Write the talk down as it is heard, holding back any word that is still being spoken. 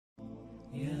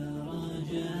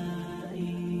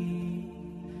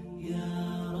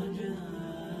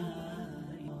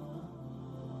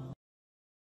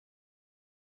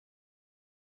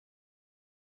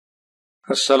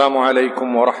السلام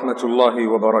عليكم ورحمة الله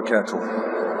وبركاته.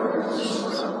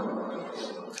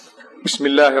 بسم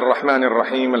الله الرحمن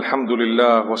الرحيم. الحمد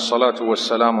لله والصلاة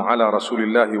والسلام على رسول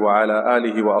الله وعلى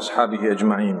آله وأصحابه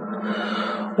أجمعين.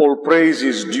 All praise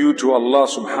is due to Allah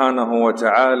subhanahu wa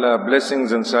ta'ala.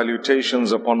 Blessings and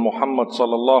salutations upon Muhammad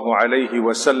sallallahu alayhi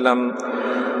wa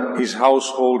sallam, his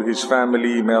household, his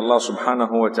family. May Allah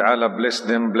subhanahu wa ta'ala bless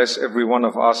them, bless every one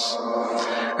of us.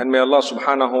 And may Allah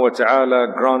subhanahu wa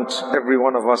ta'ala grant every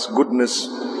one of us goodness.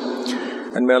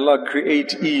 And may Allah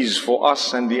create ease for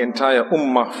us and the entire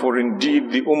ummah, for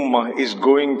indeed the ummah is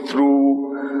going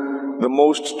through the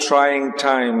most trying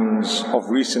times of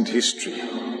recent history.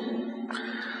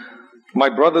 My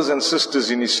brothers and sisters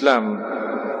in Islam,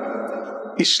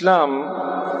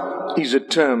 Islam is a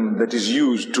term that is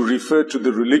used to refer to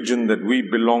the religion that we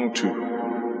belong to.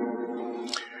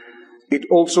 It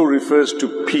also refers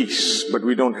to peace, but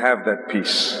we don't have that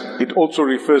peace. It also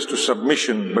refers to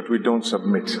submission, but we don't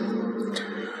submit.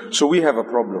 So we have a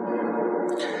problem.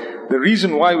 The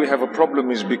reason why we have a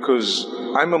problem is because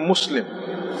I'm a Muslim.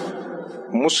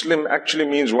 Muslim actually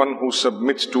means one who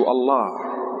submits to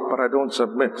Allah, but I don't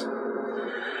submit.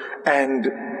 And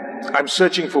I'm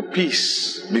searching for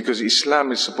peace because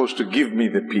Islam is supposed to give me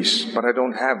the peace, but I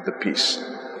don't have the peace.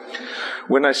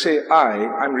 When I say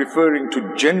I'm referring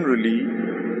to generally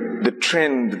the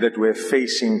trend that we're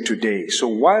facing today. So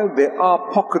while there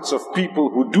are pockets of people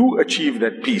who do achieve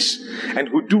that peace and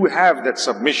who do have that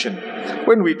submission,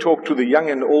 when we talk to the young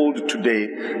and old today,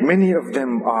 many of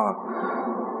them are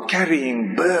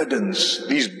carrying burdens.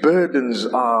 These burdens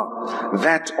are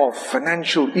that of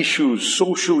financial issues,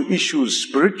 social issues,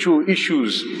 spiritual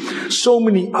issues, so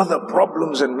many other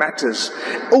problems and matters.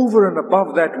 Over and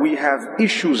above that, we have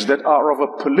issues that are of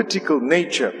a political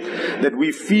nature that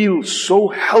we feel so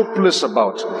helpless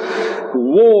about.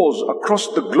 Wars across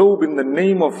the globe in the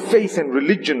name of faith and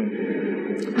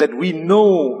religion that we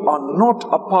know are not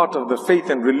a part of the faith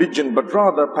and religion, but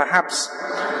rather perhaps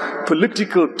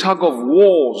political tug of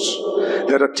wars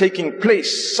that are taking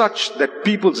place such that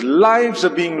people's lives are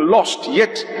being lost,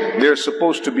 yet they're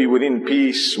supposed to be within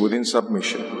peace, within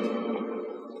submission.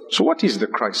 So what is the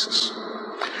crisis?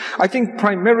 I think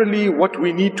primarily what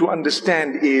we need to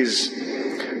understand is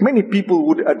many people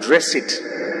would address it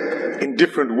in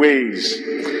different ways.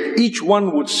 Each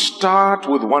one would start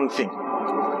with one thing.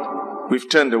 We've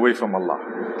turned away from Allah.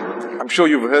 I'm sure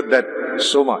you've heard that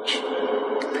so much.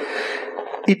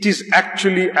 It is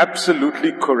actually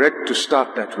absolutely correct to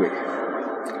start that way.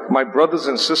 My brothers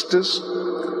and sisters,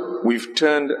 we've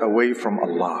turned away from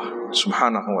Allah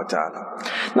subhanahu wa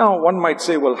ta'ala. Now one might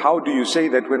say, well, how do you say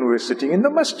that when we're sitting in the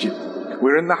masjid?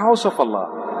 We're in the house of Allah.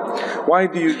 Why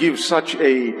do you give such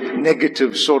a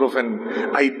negative sort of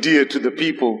an idea to the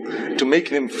people to make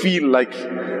them feel like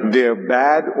they're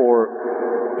bad or,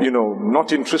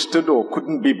 not interested or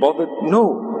couldn't be bothered?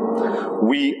 No,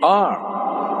 we are.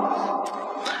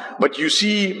 But you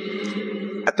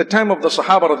see, at the time of the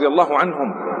Sahaba radiallahu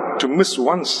anhum, to miss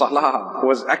one salah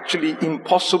was actually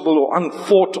impossible or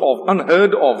unthought of,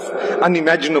 unheard of,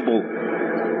 unimaginable.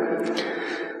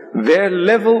 Their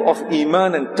level of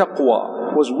iman and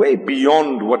taqwa was way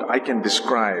beyond what I can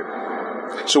describe.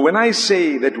 So when I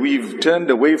say that we've turned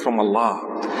away from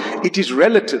Allah, it is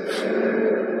relative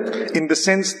in the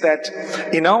sense that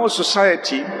in our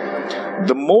society,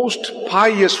 the most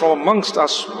pious from amongst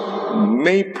us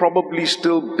may probably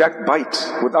still backbite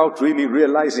without really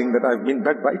realizing that I've been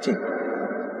backbiting.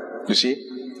 You see?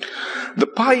 The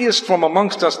pious from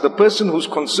amongst us, the person who's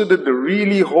considered a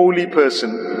really holy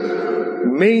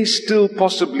person, may still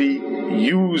possibly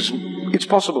use, it's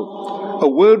possible, a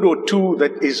word or two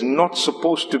that is not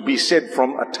supposed to be said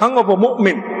from a tongue of a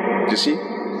mu'min. You see?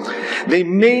 They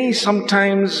may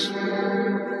sometimes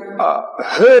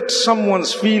hurt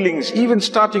someone's feelings, even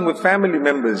starting with family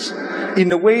members,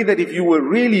 in a way that if you were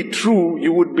really true,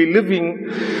 you would be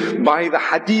living by the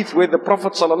hadith where the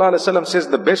Prophet ﷺ says,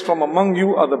 the best from among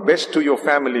you are the best to your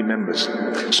family members.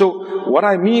 So what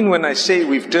I mean when I say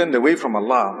we've turned away from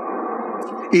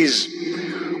Allah is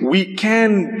we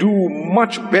can do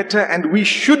much better and we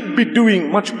should be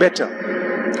doing much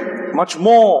better, much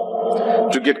more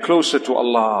to get closer to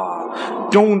Allah.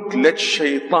 Don't let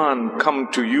shaitan come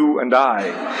to you and I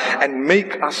and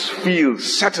make us feel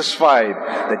satisfied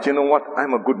that, you know what,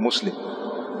 I'm a good Muslim.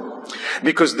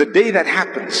 Because the day that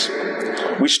happens,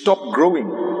 we stop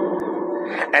growing.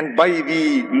 And by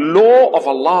the law of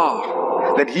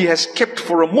Allah that He has kept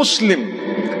for a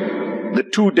Muslim, the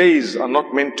 2 days are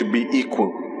not meant to be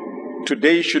equal.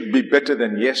 Today should be better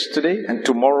than yesterday, and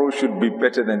tomorrow should be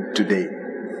better than today.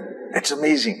 It's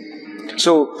amazing.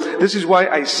 So this is why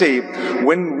I say,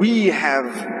 when we have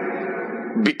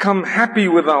become happy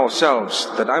with ourselves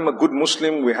that I'm a good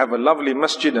Muslim, we have a lovely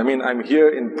masjid. I mean, I'm here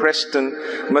in Preston,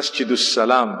 Masjidus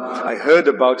Salam. I heard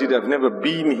about it, I've never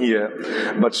been here,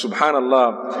 but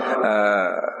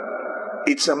subhanallah,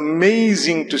 it's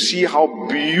amazing to see how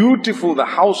beautiful the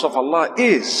house of Allah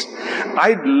is.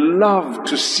 I'd love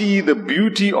to see the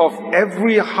beauty of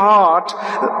every heart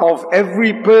of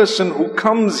every person who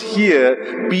comes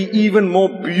here be even more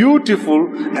beautiful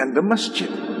than the masjid.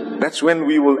 That's when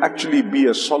we will actually be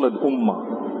a solid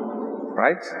ummah,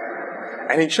 right?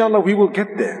 And inshallah we will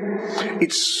get there.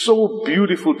 It's so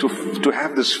beautiful to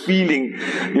have this feeling.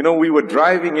 You know, we were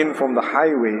driving in from the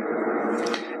highway,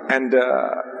 and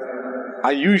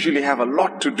I usually have a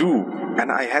lot to do,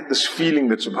 and I had this feeling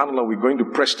that subhanallah we're going to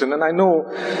Preston, and I know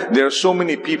there are so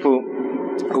many people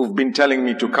who've been telling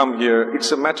me to come here.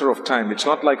 It's a matter of time. It's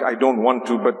not like I don't want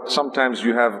to, but sometimes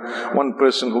you have one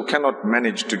person who cannot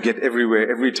manage to get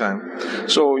everywhere every time.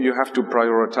 So you have to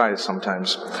prioritize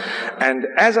sometimes. And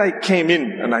as I came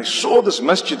in and I saw this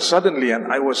masjid suddenly,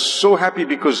 and I was so happy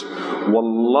because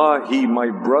wallahi,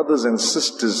 my brothers and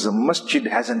sisters, the masjid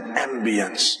has an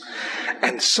ambience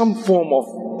and some form of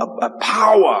a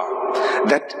power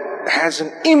that has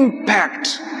an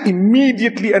impact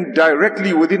immediately and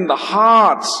directly within the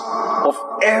hearts of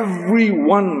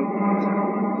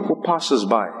everyone who passes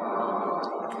by.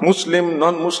 Muslim,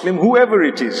 non-Muslim, whoever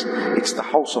it is, it's the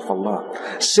house of Allah.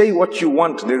 Say what you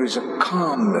want, there is a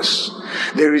calmness,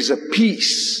 there is a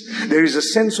peace, there is a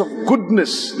sense of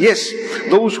goodness. Yes,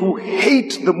 those who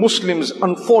hate the Muslims,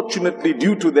 unfortunately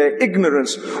due to their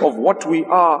ignorance of what we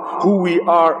are, who we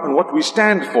are, and what we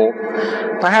stand for,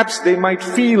 perhaps they might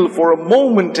feel for a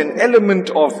moment an element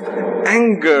of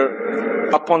anger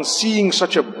upon seeing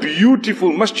such a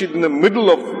beautiful masjid in the middle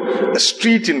of a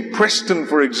street in Preston,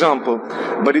 for example,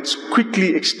 but it's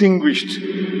quickly extinguished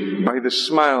by the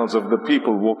smiles of the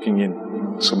people walking in.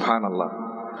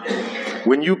 Subhanallah.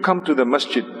 When you come to the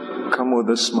masjid, come with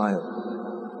a smile.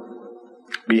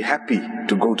 Be happy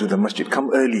to go to the masjid.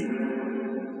 Come early.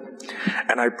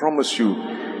 And I promise you,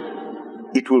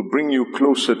 it will bring you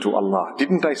closer to Allah.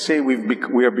 Didn't I say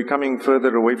we are becoming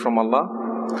further away from Allah?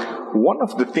 One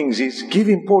of the things is give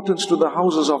importance to the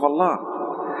houses of Allah.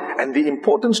 And the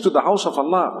importance to the house of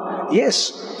Allah,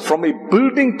 yes, from a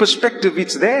building perspective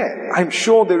it's there. I'm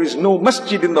sure there is no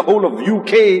masjid in the whole of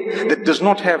UK that does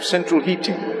not have central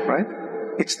heating, right?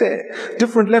 It's there.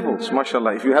 Different levels,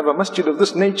 mashallah. If you have a masjid of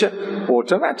this nature,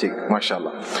 automatic,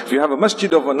 mashallah. If you have a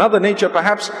masjid of another nature,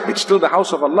 perhaps it's still the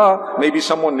house of Allah, maybe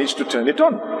someone needs to turn it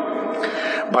on.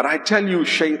 But I tell you,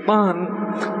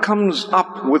 shaitan comes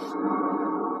up with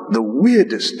the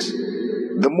weirdest,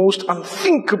 the most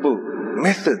unthinkable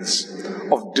methods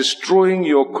of destroying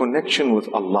your connection with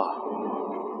Allah.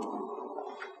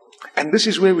 And this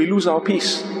is where we lose our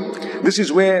peace. This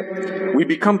is where we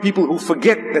become people who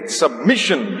forget that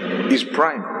submission is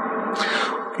prime.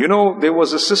 You know, there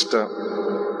was a sister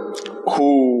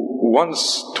who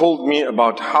once told me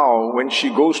about how when she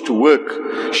goes to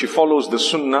work, she follows the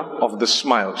sunnah of the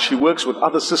smile. She works with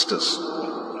other sisters,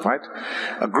 right?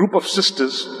 A group of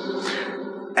sisters,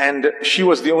 and she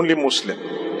was the only Muslim.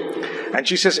 And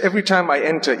she says, every time I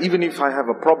enter, even if I have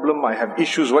a problem, I have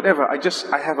issues, whatever,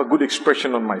 I have a good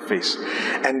expression on my face.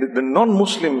 And the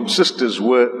non-Muslim sisters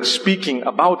were speaking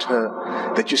about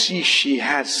her, that you see, she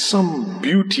has some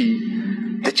beauty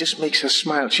that just makes her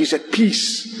smile. She's at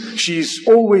peace. She's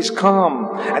always calm.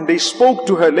 And they spoke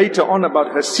to her later on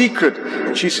about her secret.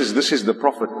 And she says, this is the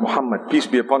Prophet Muhammad, peace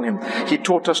be upon him. He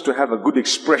taught us to have a good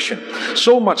expression.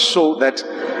 So much so that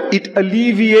it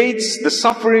alleviates the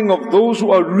suffering of those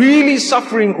who are really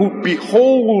suffering, who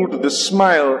behold the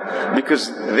smile,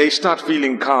 because they start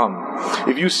feeling calm.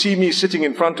 If you see me sitting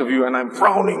in front of you and I'm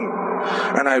frowning,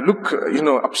 and I look,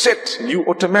 upset, you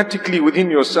automatically within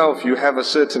yourself, you have a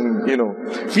certain,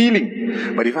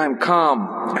 feeling. But if I'm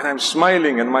calm and I'm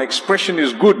smiling and my expression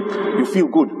is good, you feel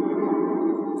good.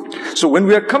 So when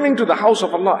we are coming to the house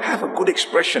of Allah, have a good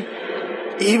expression.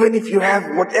 Even if you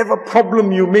have whatever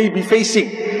problem you may be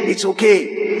facing, it's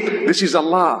okay. This is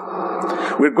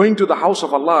Allah. We're going to the house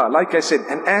of Allah, like I said,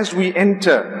 and as we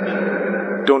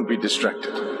enter, don't be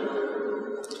distracted.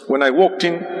 When I walked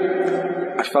in,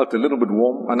 I felt a little bit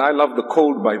warm, and I love the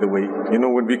cold, by the way.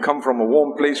 When we come from a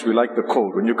warm place, we like the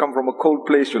cold. When you come from a cold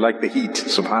place, you like the heat,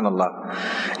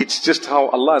 subhanallah. It's just how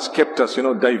Allah has kept us,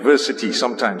 diversity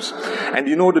sometimes. And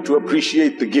in order to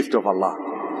appreciate the gift of Allah,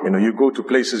 you go to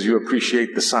places, you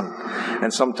appreciate the sun.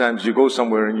 And sometimes you go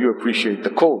somewhere and you appreciate the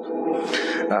cold.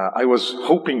 I was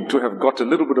hoping to have got a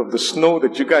little bit of the snow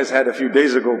that you guys had a few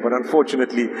days ago, but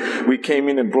unfortunately, we came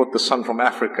in and brought the sun from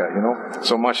Africa,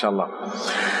 So mashallah.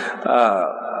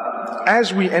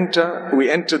 As we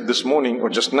entered this morning, or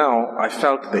just now, I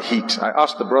felt the heat. I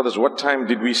asked the brothers, what time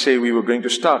did we say we were going to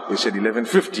start? They said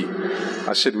 11:50.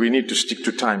 I said, we need to stick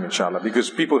to time, inshallah, because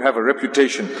people have a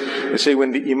reputation. They say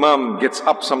when the imam gets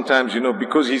up sometimes,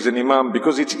 because he's an imam,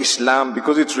 because it's Islam,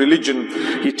 because it's religion,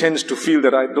 he tends to feel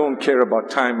that I don't care about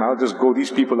time, I'll just go.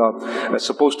 These people are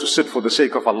supposed to sit for the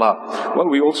sake of Allah. Well,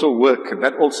 we also work, and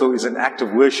that also is an act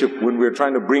of worship when we're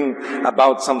trying to bring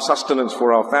about some sustenance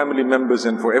for our family members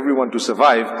and for everyone to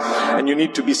survive. And you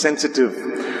need to be sensitive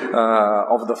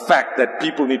of the fact that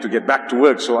people need to get back to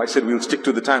work. So I said we'll stick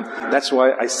to the time. That's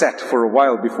why I sat for a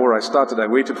while before I started. I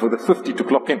waited for the 50 to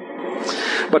clock in.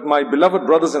 But my beloved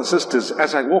brothers and sisters,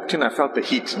 as I walked in, I felt the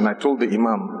heat, and I told the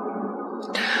imam,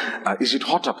 is it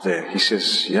hot up there? He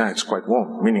says, yeah, it's quite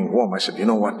warm, meaning warm. I said, you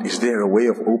know what, is there a way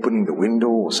of opening the window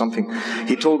or something?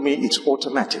 He told me it's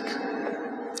automatic.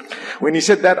 When he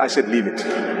said that, I said, leave it.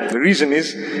 The reason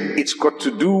is, it's got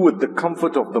to do with the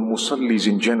comfort of the musallis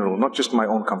in general, not just my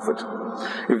own comfort.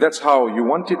 If that's how you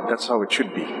want it, that's how it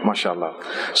should be, mashallah.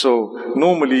 So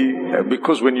normally,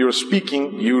 because when you're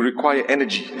speaking, you require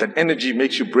energy. That energy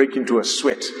makes you break into a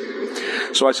sweat.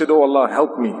 So I said, oh Allah,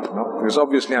 help me. Because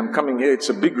obviously I'm coming here, it's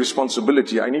a big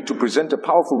responsibility. I need to present a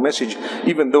powerful message,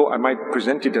 even though I might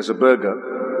present it as a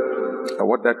burger.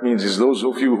 What that means is, those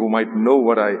of you who might know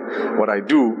what I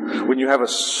do, when you have a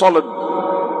solid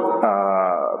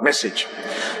message,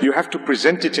 you have to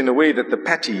present it in a way that the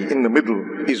patty in the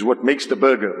middle is what makes the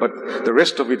burger, but the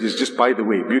rest of it is just by the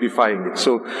way, beautifying it.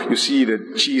 So you see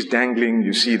the cheese dangling,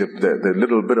 you see the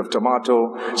little bit of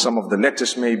tomato, some of the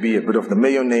lettuce maybe, a bit of the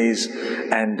mayonnaise,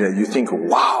 and you think,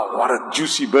 wow, what a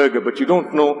juicy burger, but you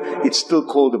don't know it's still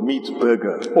called a meat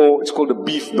burger, or it's called a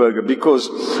beef burger because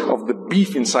of the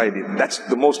beef inside it. That's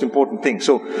the most important thing.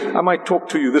 So I might talk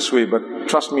to you this way, but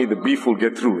trust me, the beef will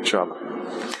get through, inshallah.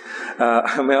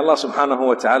 May Allah subhanahu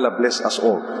wa ta'ala bless us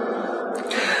all.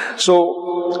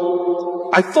 So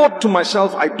I thought to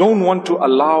myself, I don't want to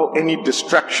allow any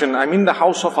distraction. I'm in the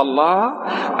house of Allah.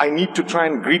 I need to try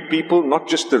and greet people, not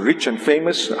just the rich and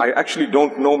famous. I actually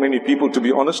don't know many people, to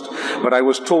be honest, but I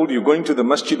was told you're going to the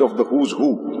masjid of the who's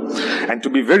who. And to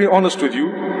be very honest with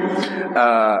you,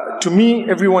 to me,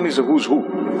 everyone is a who's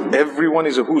who. Everyone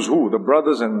is a who's who. The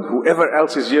brothers and whoever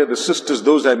else is here, the sisters,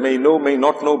 those I may know, may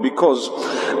not know, because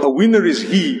a winner is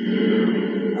he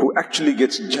who actually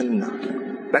gets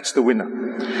Jannah. That's the winner.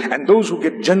 And those who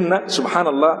get Jannah,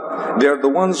 subhanallah, they are the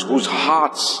ones whose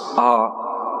hearts are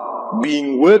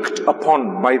being worked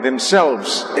upon by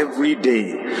themselves every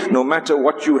day. No matter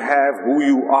what you have, who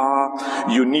you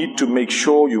are, you need to make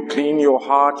sure you clean your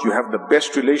heart, you have the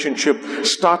best relationship,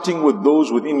 starting with those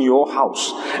within your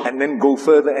house, and then go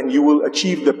further, and you will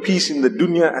achieve the peace in the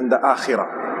dunya and the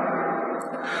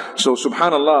akhirah. So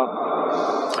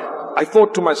subhanallah, I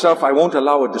thought to myself, I won't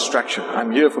allow a distraction.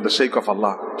 I'm here for the sake of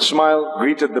Allah. Smile,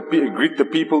 greet the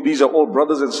people. These are all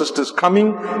brothers and sisters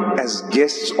coming as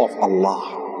guests of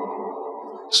Allah.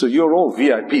 So you're all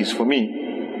VIPs for me.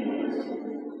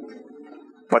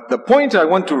 But the point I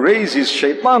want to raise is,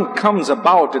 shaitan comes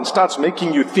about and starts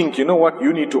making you think, you know what,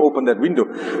 you need to open that window.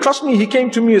 Trust me, he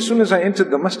came to me as soon as I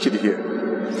entered the masjid here.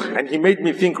 And he made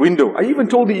me think window. I even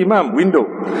told the imam, window.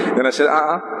 Then I said,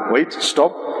 wait,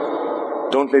 stop.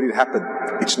 Don't let it happen.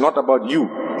 It's not about you.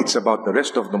 It's about the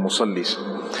rest of the musallis.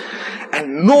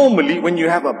 And normally, when you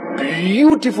have a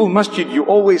beautiful masjid, you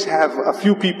always have a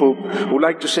few people who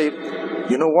like to say,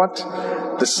 you know what?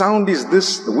 The sound is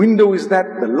this, the window is that,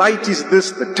 the light is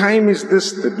this, the time is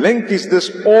this, the length is this.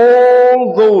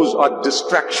 All those are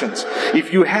distractions.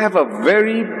 If you have a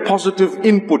very positive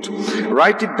input,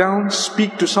 write it down,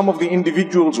 speak to some of the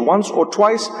individuals once or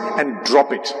twice, and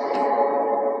drop it.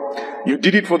 You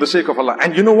did it for the sake of Allah.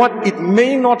 And you know what? It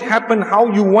may not happen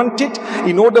how you want it.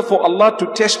 In order for Allah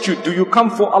to test you, do you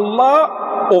come for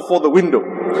Allah or for the window?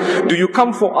 Do you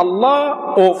come for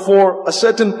Allah or for a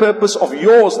certain purpose of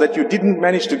yours that you didn't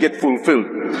manage to get fulfilled?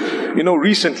 You know,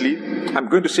 recently, I'm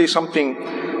going to say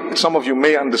something some of you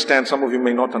may understand, some of you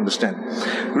may not understand.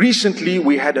 Recently,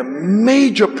 we had a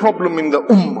major problem in the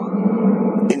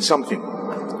ummah, in something.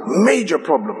 Major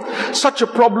problem. Such a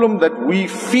problem that we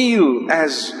feel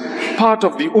as part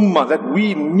of the ummah that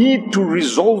we need to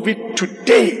resolve it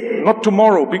today, not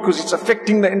tomorrow, because it's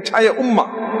affecting the entire ummah.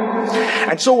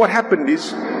 And so what happened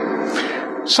is,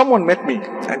 someone met me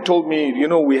and told me, you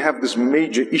know, we have this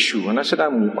major issue. And I said,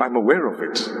 I'm aware of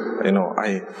it. You know,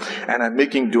 and I'm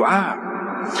making dua.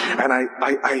 And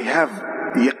I have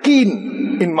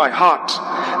yaqeen in my heart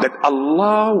that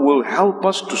Allah will help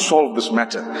us to solve this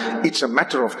matter. It's a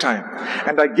matter of time.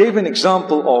 And I gave an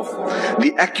example of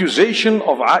the accusation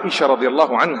of Aisha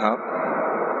radiallahu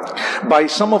anha by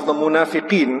some of the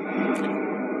munafiqeen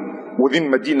within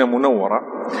Medina Munawwara.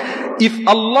 If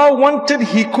Allah wanted,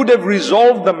 He could have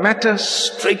resolved the matter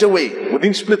straight away,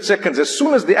 within split seconds. As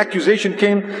soon as the accusation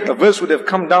came, a verse would have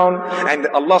come down and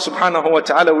Allah subhanahu wa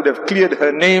ta'ala would have cleared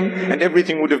her name and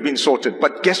everything would have been sorted.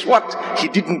 But guess what? He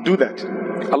didn't do that.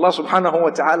 Allah subhanahu wa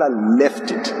ta'ala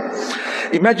left it.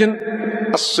 Imagine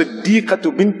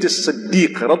As-Siddiqatu bint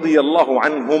As-Siddiq radiyallahu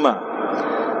anhuma,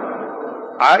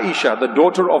 Aisha, the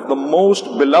daughter of the most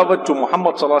beloved to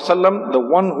Muhammad sallallahu alaihi wasallam, the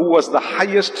one who was the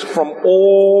highest from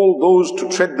all those to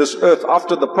tread this earth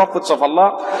after the prophets of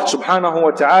Allah subhanahu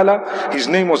wa ta'ala. His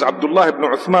name was Abdullah ibn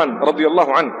Uthman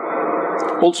radiyallahu anhu,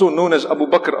 also known as Abu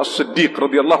Bakr as-Siddiq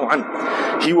radiyallahu anhu.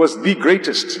 He was the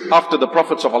greatest after the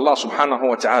prophets of Allah subhanahu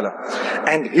wa ta'ala.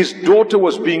 And his daughter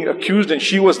was being accused, and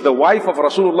she was the wife of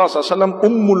Rasulullah sallallahu alaihi wasallam,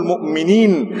 Ummul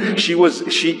Mu'mineen. She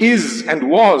is and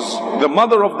was the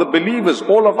mother of the believers.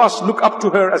 All of us look up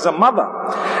to her as a mother.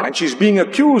 And she's being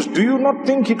accused. Do you not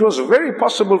think it was very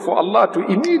possible for Allah to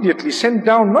immediately send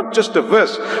down not just a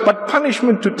verse, but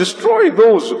punishment to destroy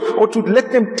those, or to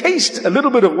let them taste a little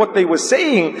bit of what they were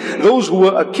saying, those who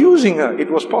were accusing her?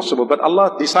 It was possible, but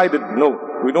Allah decided, no,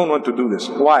 we don't want to do this.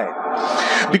 Why?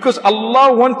 Because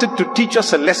Allah wanted to teach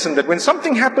us a lesson, that when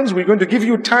something happens, we're going to give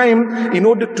you time in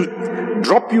order to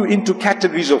drop you into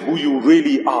categories of who you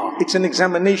really are. It's an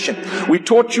examination. We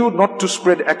taught you not to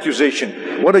spread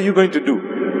accusation. What are you going to do?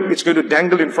 It's going to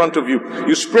dangle in front of you.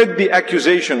 You spread the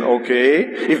accusation, okay.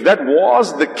 If that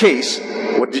was the case,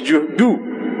 what did you do?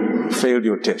 Failed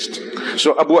your test.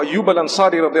 So Abu Ayyub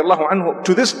al-Ansari radiallahu anhu,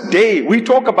 to this day we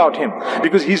talk about him,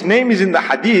 because his name is in the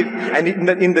hadith and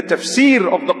in the tafsir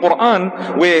of the Quran,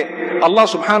 where Allah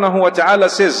subhanahu wa ta'ala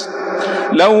says,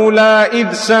 لولا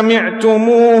إذ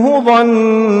سمعتموه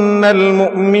ظن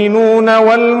المؤمنون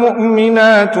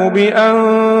والمؤمنات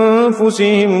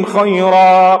بأنفسهم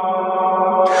خيرا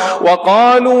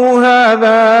وقالوا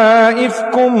هذا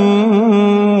إفك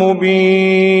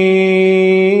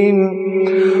مبين.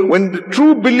 When the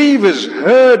true believers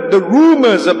heard the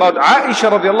rumors about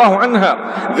Aisha radiallahu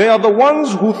anha, they are the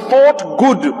ones who thought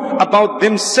good about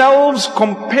themselves,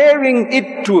 comparing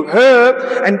it to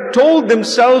her, and told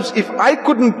themselves, if I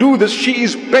couldn't do this, she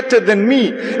is better than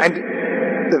me. And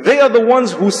they are the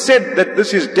ones who said that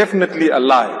this is definitely a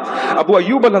lie. Abu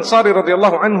Ayyub al-Ansari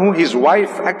radiallahu anhu, his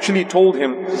wife actually told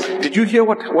him, did you hear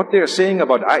what they are saying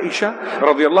about Aisha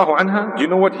radiallahu anha? Do you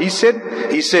know what he said?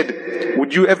 He said,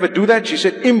 would you ever do that? She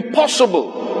said,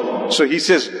 impossible. So he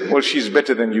says, well, she's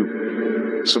better than you.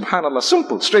 Subhanallah,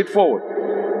 simple, straightforward.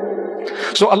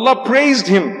 So Allah praised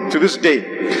him to this day.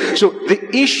 So the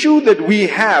issue that we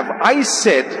have, I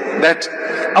said that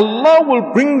Allah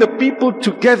will bring the people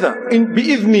together in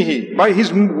bi'idhnihi, by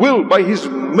His will, by His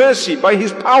mercy, by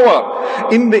His power.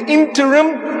 In the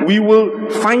interim, we will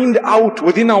find out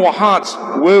within our hearts,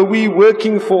 were we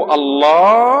working for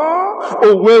Allah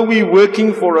or were we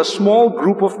working for a small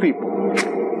group of people?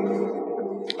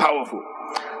 Powerful.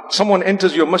 Someone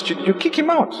enters your masjid, you kick him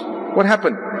out. What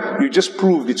happened? You just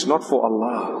proved it's not for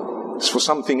Allah. It's for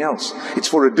something else. It's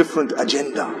for a different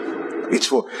agenda. It's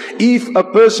for, if a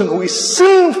person who is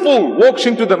sinful walks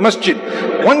into the masjid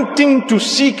wanting to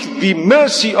seek the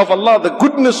mercy of Allah, the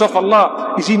goodness of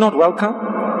Allah, is he not welcome?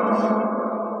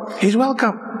 He's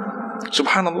welcome.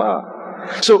 Subhanallah.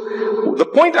 So the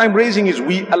point I'm raising is,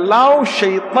 we allow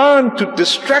shaitan to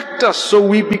distract us, so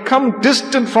we become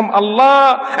distant from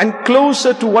Allah and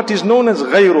closer to what is known as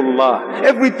ghayrullah.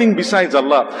 Everything besides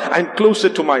Allah. I'm closer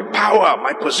to my power,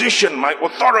 my position, my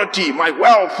authority, my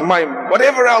wealth, my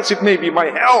whatever else it may be,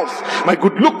 my health, my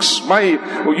good looks, my,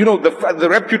 the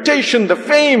reputation, the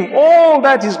fame. All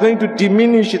that is going to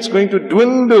diminish. It's going to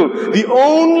dwindle. The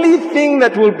only thing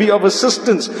that will be of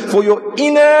assistance for your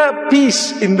inner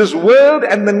peace in this world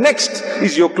and the next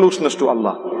is your closeness to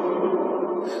Allah.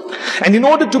 And in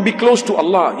order to be close to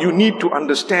Allah, you need to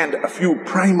understand a few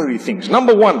primary things.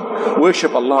 Number one,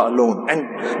 worship Allah alone. And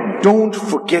don't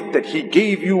forget that He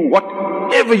gave you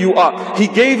whatever you are. He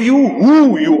gave you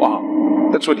who you are.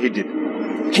 That's what He did.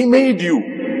 He made you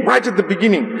right at the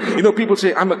beginning. People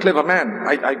say, I'm a clever man.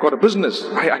 I got a business.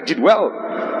 I did well.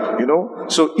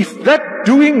 So if that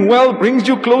doing well brings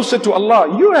you closer to Allah,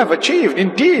 you have achieved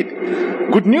indeed.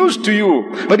 Good news to you.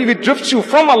 But if it drifts you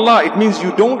from Allah, it means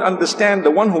you don't understand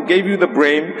the one who gave you the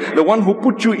brain, the one who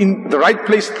put you in the right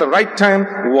place at the right time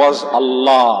was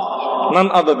Allah.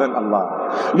 None other than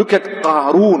Allah. Look at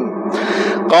Qarun.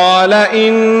 قَالَ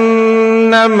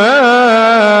إِنَّمَا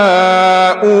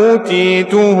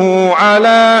أُوتِيتُهُ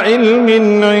عَلَىٰ عِلْمٍ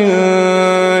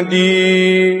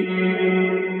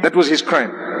عِنْدِي. That was his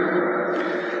crime.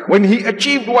 when he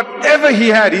achieved whatever he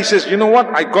had, he says, you know what?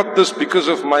 I got this because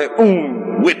of my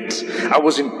own wit. I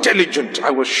was intelligent.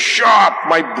 I was sharp.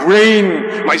 My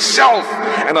brain, myself.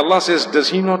 And Allah says, does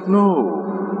he not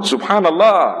know?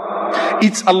 Subhanallah.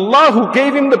 It's Allah who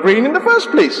gave him the brain in the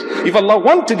first place. If Allah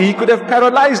wanted, He could have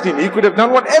paralyzed him. He could have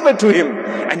done whatever to him.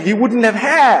 And he wouldn't have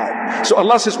had. So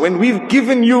Allah says, when we've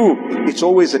given you, it's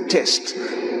always a test.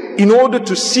 In order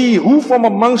to see who from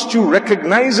amongst you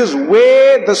recognizes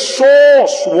where the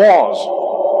source was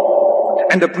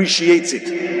and appreciates it.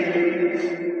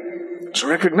 So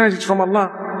recognize it's from Allah.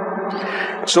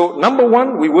 So number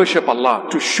one, we worship Allah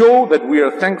to show that we are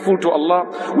thankful to Allah,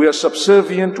 we are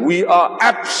subservient, we are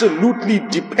absolutely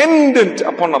dependent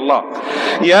upon Allah.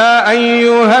 Ya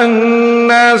ayyuhan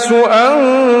nasu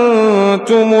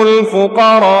antumul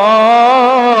fuqara'u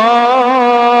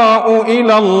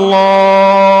ila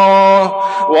Allah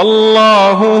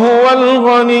wallahu huwal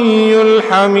ghaniyyul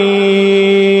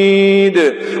hamid.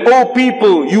 O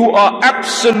people, you are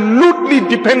absolutely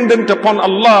dependent upon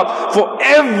Allah for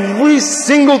every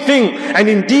single thing. And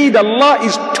indeed, Allah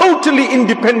is totally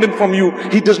independent from you.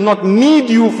 He does not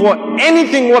need you for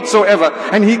anything whatsoever.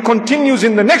 And He continues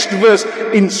in the next verse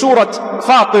in Surah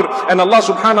Fatir. And Allah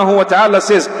subhanahu wa ta'ala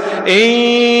says,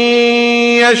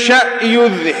 إِن يَشَأْ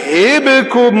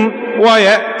يُذْهِبْكُمْ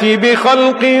وَيَأْتِ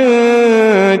بِخَلْقٍ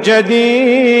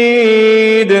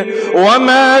جَدِيدٍ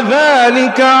وَمَا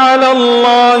ذَلِكَ عَلَى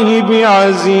اللَّهِ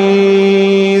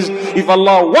بِعَزِيزٍ. If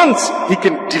Allah wants, He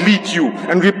can delete you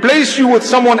and replace you with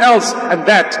someone else, and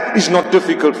that is not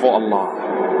difficult for Allah.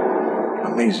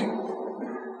 Amazing.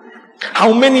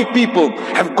 How many people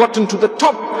have gotten to the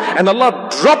top and Allah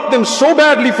dropped them so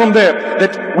badly from there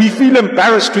that we feel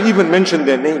embarrassed to even mention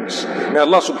their names. May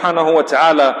Allah subhanahu wa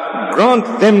ta'ala grant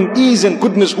them ease and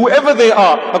goodness, whoever they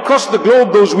are, across the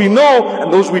globe, those we know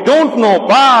and those we don't know,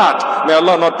 but may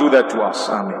Allah not do that to us.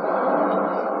 Ameen.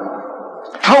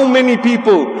 How many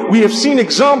people, we have seen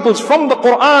examples from the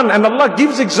Quran, and Allah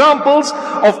gives examples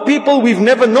of people we've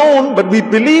never known, but we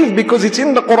believe because it's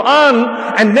in the Quran.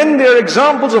 And then there are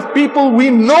examples of people we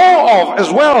know of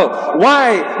as well.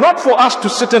 Why? Not for us to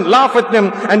sit and laugh at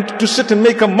them and to sit and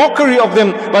make a mockery of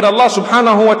them, but Allah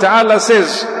subhanahu wa ta'ala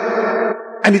says,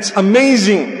 and it's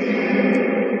amazing,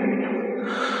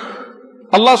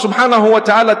 Allah subhanahu wa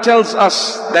ta'ala tells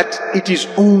us that it is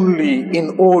only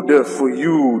in order for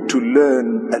you to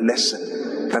learn a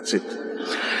lesson. That's it.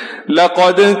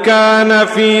 لَقَدْ كَانَ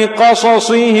فِي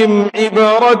قَصَصِهِمْ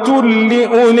عِبْرَةٌ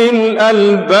لِأُولِي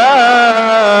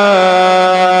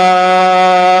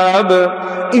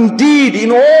الْأَلْبَابِ. Indeed,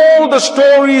 in all the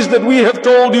stories that we have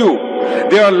told you,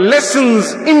 there are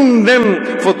lessons in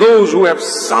them for those who have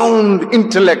sound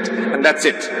intellect, and that's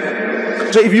it.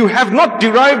 So if you have not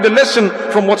derived a lesson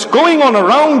from what's going on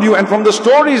around you and from the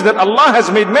stories that Allah has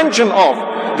made mention of,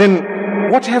 then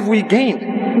what have we gained?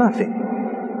 Nothing.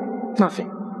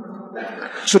 Nothing.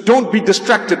 So don't be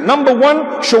distracted. Number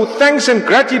one, show thanks and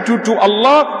gratitude to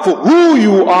Allah for who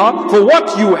you are, for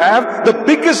what you have. The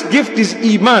biggest gift is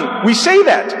Iman. We say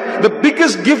that. The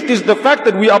biggest gift is the fact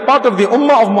that we are part of the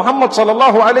Ummah of Muhammad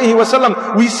sallallahu alayhi wa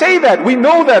sallam. We say that, we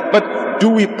know that, but do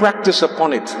we practice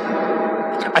upon it?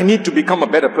 I need to become a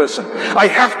better person. I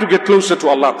have to get closer to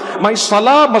Allah. My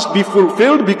salah must be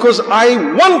fulfilled because I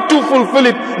want to fulfill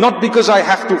it, not because I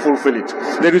have to fulfill it.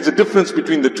 There is a difference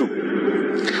between the two.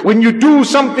 When you do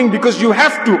something because you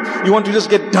have to, you want to just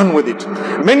get done with it.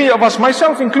 Many of us,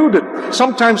 myself included,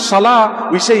 sometimes salah,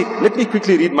 we say, let me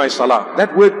quickly read my salah.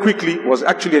 That word quickly was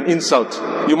actually an insult.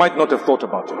 You might not have thought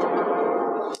about it.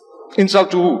 Insult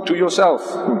to who? To yourself.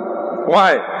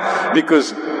 Why?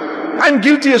 Because I'm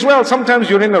guilty as well. Sometimes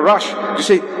you're in a rush. You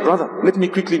say, brother, let me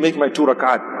quickly make my 2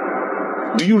 rakat.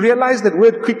 Do you realize that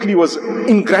word quickly was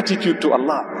ingratitude to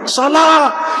Allah?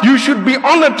 Salah! You should be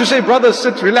honored to say, brother,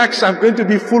 sit, relax, I'm going to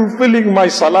be fulfilling my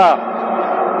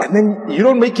salah. And then you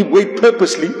don't make him wait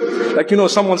purposely. Like,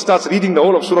 someone starts reading the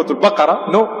whole of Surah Al-Baqarah.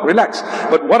 No, relax.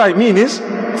 But what I mean is,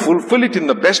 fulfill it in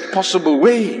the best possible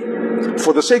way.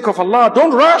 For the sake of Allah,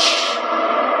 don't rush.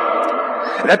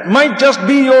 That might just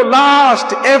be your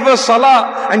last ever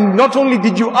salah. And not only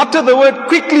did you utter the word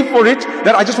quickly for it,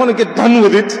 that I just want to get done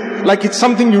with it. Like it's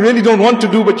something you really don't want to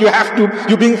do, but you have to.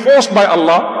 You're being forced by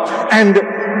Allah. And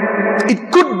it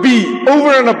could be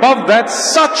over and above that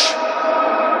such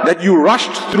that you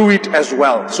rushed through it as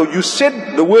well. So you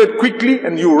said the word quickly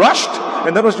and you rushed,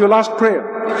 and that was your last prayer.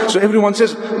 So everyone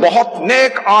says, "Bahut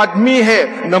nek aadmi hai,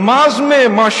 namaz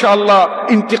mein mashallah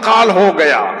intiqal ho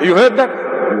gaya." You heard that?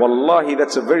 Wallahi,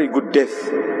 that's a very good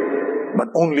death. But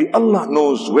only Allah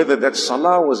knows whether that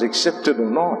salah was accepted or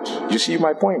not. You see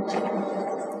my point?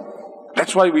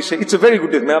 That's why we say it's a very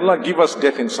good death. May Allah give us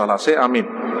death in salah. Say Ameen.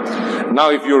 Now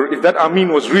if that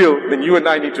Ameen was real, then you and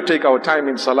I need to take our time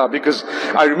in Salah, because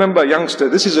I remember, youngster,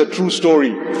 this is a true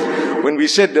story. When we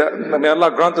said, may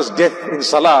Allah grant us death in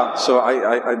Salah, so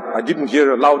I didn't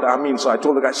hear a loud Ameen, so I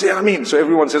told the guy, say Ameen. So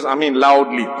everyone says Ameen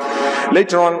loudly.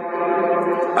 Later on,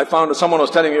 I found someone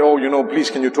was telling me, oh, please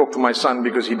can you talk to my son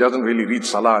because he doesn't really read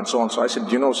Salah and so on. So I said,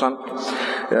 son,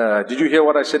 did you hear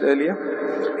what I said earlier?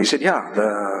 He said, yeah,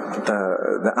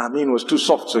 the Ameen was too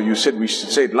soft, so you said we should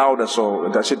say it louder.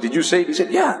 So I said, did you say it? He said,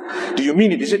 yeah. Do you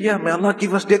mean it? He said, yeah, may Allah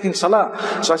give us death in Salah.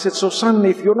 So I said, so son,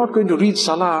 if you're not going to read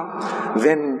Salah,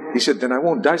 then, he said, then I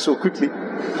won't die so quickly.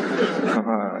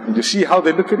 You see how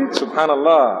they look at it?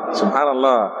 Subhanallah,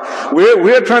 Subhanallah.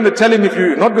 We're trying to tell him, if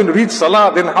you're not going to read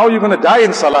Salah, then how are you going to die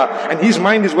in Salah? And his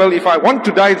mind is, well, if I want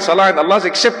to die in Salah and Allah's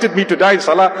accepted me to die in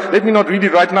Salah, let me not read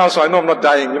it right now so I know I'm not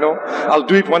dying, I'll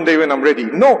do it one day when I'm ready.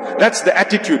 No, that's the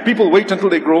attitude. People wait until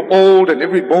they grow old and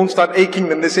every bone start aching,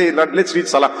 then they say, let's read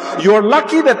Salah. You're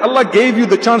lucky that Allah gave you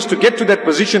the chance to get to that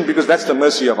position, because that's the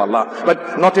mercy of Allah.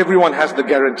 But not everyone has the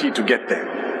guarantee to get there.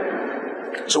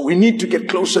 So we need to get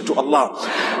closer to Allah.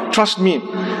 Trust me.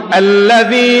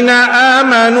 الَّذِينَ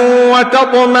آمَنُوا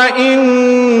وَتَطْمَئِنُّ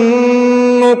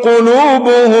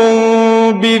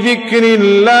قُلُوبُهُم بِذِكْرِ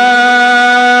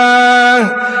اللَّهِ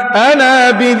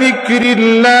أَلَا بِذِكْرِ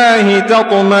اللَّهِ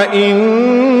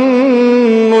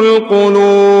تَطْمَئِنُّ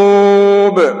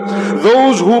الْقُلُوبُ.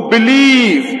 Those who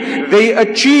believe, they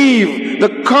achieve the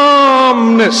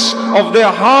calmness of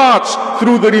their hearts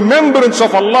through the remembrance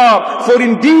of Allah. For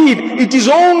indeed, it is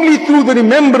only through the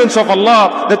remembrance of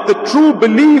Allah that the true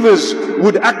believers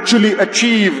would actually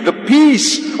achieve the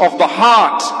peace of the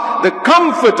heart, the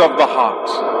comfort of the heart.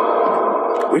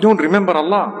 We don't remember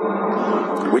Allah.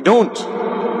 We don't.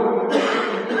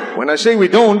 When I say we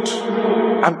don't,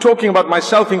 I'm talking about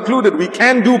myself included. We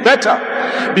can do better.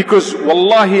 Because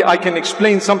wallahi, I can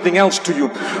explain something else to you.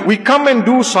 We come and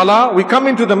do salah, we come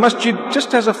into the masjid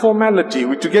just as a formality,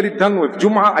 to get it done with.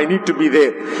 Jum'ah, I need to be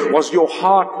there. Was your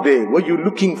heart there? Were you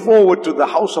looking forward to the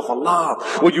house of Allah?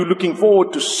 Were you looking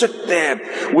forward to sit there?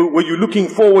 Were you looking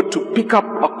forward to pick up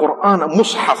a Quran, a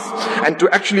mushaf, and to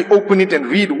actually open it and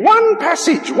read one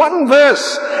passage, one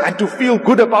verse, and to feel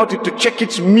good about it, to check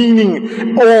its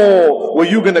meaning? Or were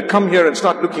you going to come here and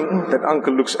start looking, that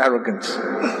uncle looks arrogant,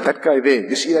 that guy there,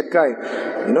 you see that guy,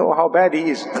 you know how bad he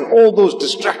is, and all those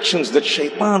distractions that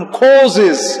shaitan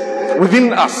causes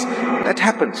within us, that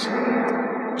happens.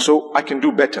 So I can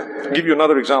do better. I'll give you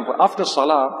another example. After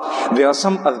salah, there are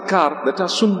some adhkar that are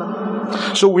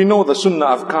sunnah. So we know the sunnah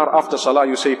adhkar. After salah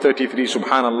you say 33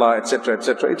 subhanallah, etc.,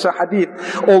 etc. It's a hadith.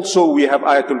 Also we have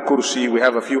ayatul kursi, we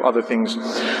have a few other things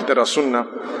that are sunnah.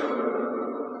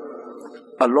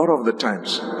 A lot of the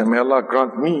times, and may Allah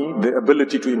grant me the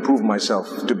ability to improve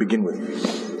myself to begin with,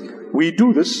 we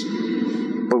do this,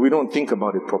 but we don't think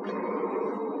about it properly.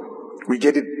 We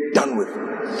get it done with.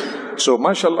 So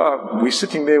mashallah, we're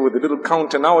sitting there with a little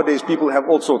counter. Nowadays people have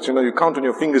all sorts, you count on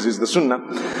your fingers is the sunnah.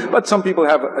 But some people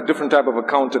have a different type of a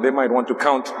counter. They might want to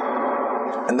count,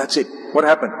 and that's it. What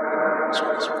happened?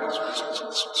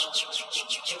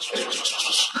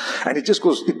 And it just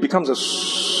goes, it becomes a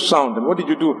sound. And what did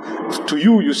you do? To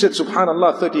you, you said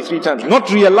subhanallah 33 times,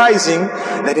 not realizing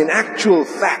that in actual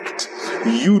fact,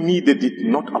 you needed it,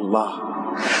 not Allah.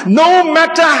 No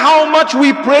matter how much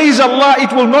we praise Allah,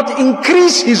 it will not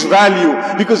increase His value,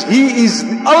 because He is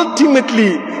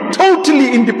ultimately,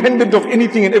 totally independent of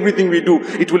anything and everything we do.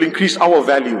 It will increase our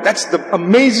value. That's the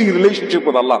amazing relationship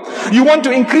with Allah. You want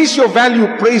to increase your value,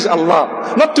 praise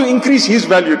Allah. Not to increase His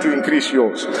value, to increase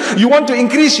yours. You want to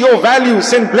increase your value,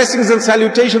 send blessings and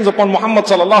salutations upon Muhammad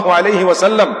sallallahu alayhi wa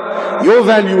sallam. Your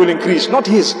value will increase, not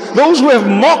his. Those who have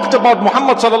mocked about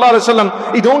Muhammad sallallahu alayhi wa sallam,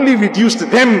 it only reduced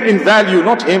them in value,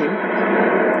 not him.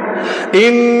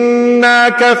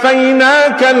 Inna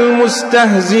kafaynaka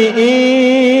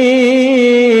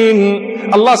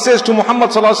al-mustahzi'in. Allah says to Muhammad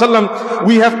sallallahu alaihi wasallam,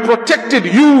 we have protected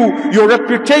you, your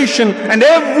reputation, and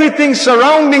everything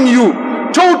surrounding you,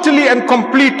 totally and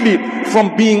completely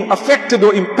from being affected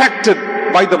or impacted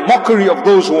by the mockery of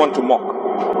those who want to mock.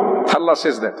 Allah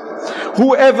says that.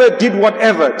 Whoever did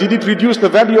whatever, did it reduce the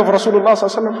value of Rasulullah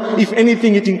sallallahu alaihi wasallam? If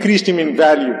anything, it increased him in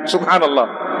value.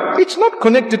 Subhanallah. It's not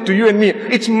connected to you and me.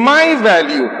 It's my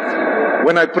value.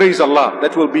 When I praise Allah,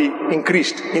 that will be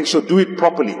increased. So do it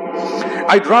properly.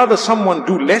 I'd rather someone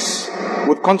do less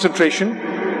with concentration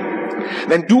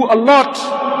than do a lot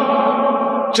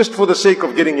just for the sake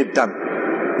of getting it done.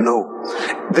 No.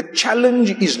 The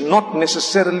challenge is not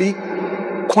necessarily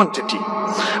quantity,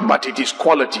 but it is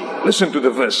quality. Listen to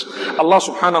the verse. Allah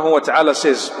subhanahu wa ta'ala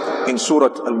says in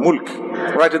Surah Al-Mulk,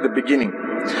 right at the beginning,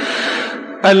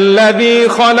 الذي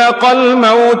خلق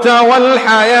الموت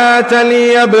والحياة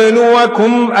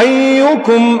ليبلوكم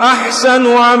أيكم أحسن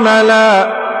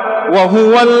عملا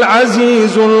وهو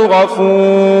العزيز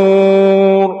الغفور.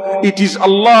 It is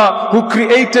Allah who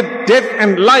created death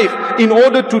and life in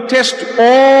order to test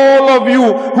all of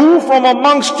you. Who from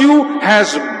amongst you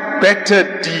has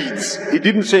better deeds? He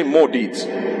didn't say more deeds.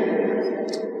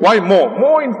 Why more?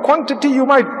 More in quantity, you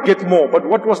might get more, but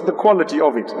what was the quality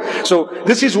of it? So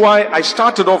this is why I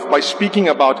started off by speaking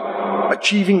about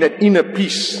achieving that inner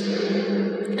peace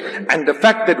and the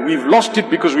fact that we've lost it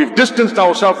because we've distanced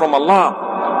ourselves from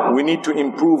Allah. We need to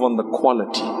improve on the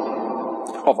quality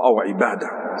of our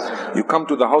ibadah. You come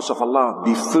to the house of Allah,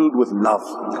 be filled with love.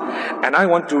 And I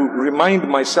want to remind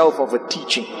myself of a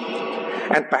teaching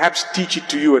and perhaps teach it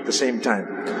to you at the same time.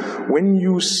 When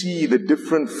you see the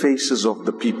different faces of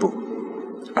the people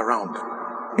around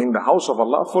in the house of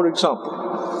Allah, for example,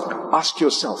 ask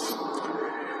yourself,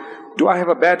 do I have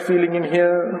a bad feeling in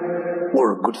here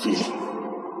or a good feeling?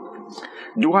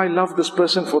 Do I love this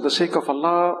person for the sake of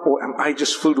Allah, or am I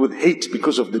just filled with hate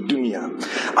because of the dunya?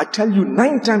 I tell you,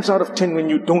 9 times out of 10 when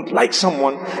you don't like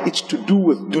someone, it's to do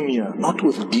with dunya, not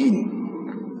with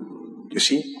deen. You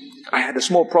see? I had a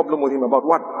small problem with him about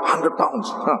what? 100 pounds.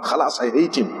 Khalas, I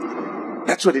hate him.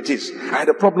 That's what it is. I had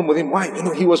a problem with him. Why?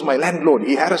 He was my landlord.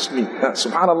 He harassed me.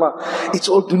 Subhanallah. It's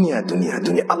all dunya, dunya,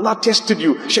 dunya. Allah tested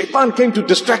you. Shaitan came to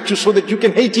distract you so that you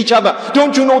can hate each other.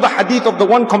 Don't you know the hadith of the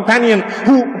one companion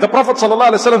who the Prophet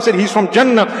ﷺ said he's from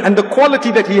Jannah, and the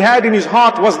quality that he had in his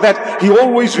heart was that he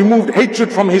always removed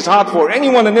hatred from his heart for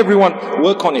anyone and everyone.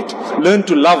 Work on it. Learn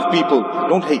to love people.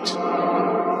 Don't hate.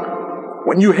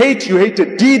 When you hate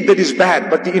a deed that is bad,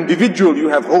 but the individual, you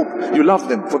have hope. You love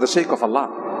them for the sake of Allah.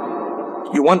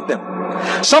 You want them.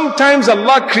 Sometimes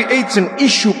Allah creates an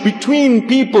issue between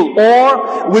people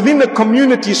or within a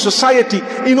community, society,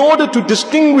 in order to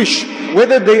distinguish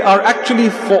whether they are actually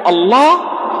for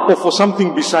Allah or for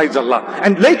something besides Allah.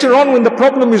 And later on, when the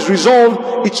problem is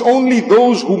resolved, it's only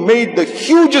those who made the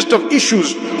hugest of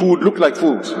issues who would look like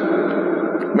fools.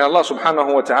 May Allah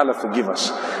subhanahu wa ta'ala forgive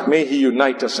us. May He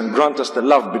unite us and grant us the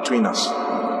love between us.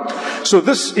 So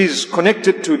this is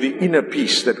connected to the inner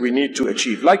peace that we need to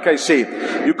achieve. Like I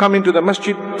said, you come into the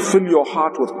masjid, fill your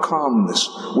heart with calmness,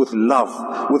 with love,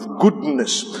 with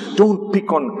goodness. Don't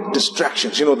pick on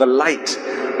distractions. The light.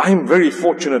 I'm very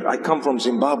fortunate. I come from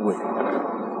Zimbabwe.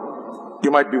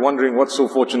 You might be wondering what's so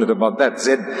fortunate about that.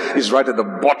 Z is right at the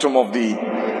bottom of the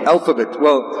alphabet.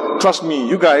 Well, trust me,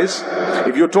 you guys,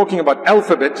 if you're talking about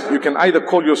alphabet, you can either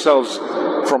call yourselves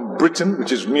from Britain,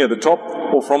 which is near the top,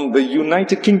 or from the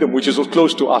United Kingdom, which is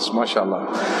close to us,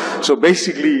 mashallah. So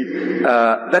basically,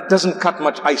 that doesn't cut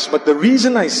much ice. But the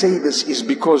reason I say this is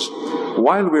because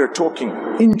while we're talking,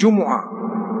 in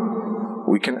Jumu'ah,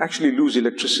 we can actually lose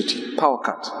electricity, power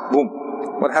cut, boom.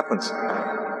 What happens?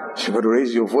 You've got to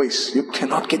raise your voice. You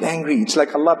cannot get angry. It's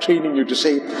like Allah training you to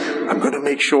say, I'm going to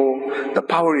make sure the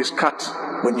power is cut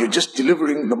when you're just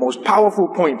delivering the most powerful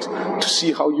point to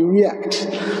see how you react.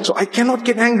 So I cannot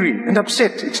get angry and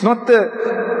upset. It's not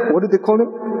the, what do they call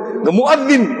him? The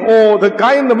muaddin or the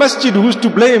guy in the masjid who's to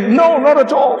blame. No, not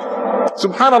at all.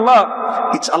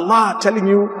 Subhanallah. It's Allah telling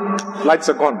you, lights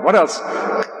are gone. What else?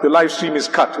 The live stream is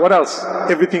cut. What else?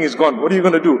 Everything is gone. What are you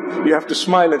going to do? You have to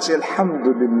smile and say,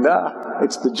 Alhamdulillah,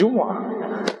 it's the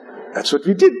Jumu'ah. That's what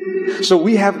we did. So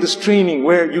we have this training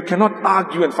where you cannot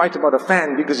argue and fight about a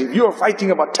fan, because if you're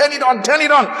fighting about turn it on,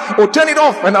 or turn it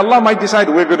off, and Allah might decide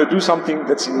we're going to do something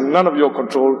that's in none of your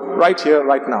control, right here,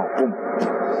 right now. Boom.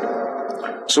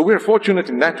 So we're fortunate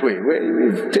in that way.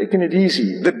 We've taken it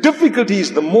easy. The difficulty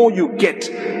is the more you get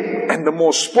and the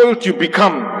more spoilt you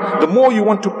become, the more you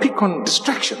want to pick on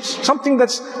distractions. Something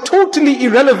that's totally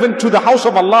irrelevant to the house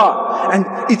of Allah. And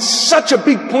it's such a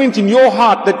big point in your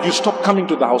heart that you stop coming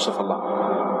to the house of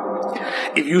Allah.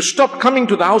 If you stop coming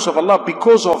to the house of Allah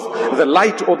because of the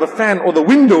light or the fan or the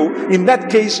window, in that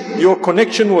case, your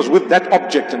connection was with that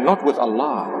object and not with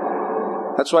Allah.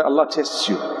 That's why Allah tests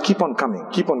you. Keep on coming,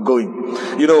 keep on going.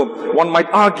 One might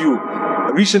argue.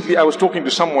 Recently I was talking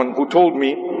to someone who told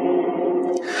me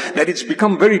that it's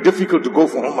become very difficult to go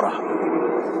for Umrah.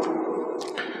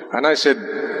 And I said,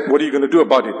 what are you going to do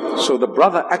about it? So the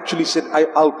brother actually said,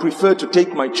 I'll prefer to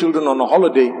take my children on a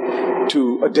holiday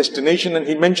to a destination. And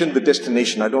he mentioned the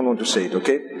destination. I don't want to say it,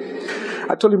 okay?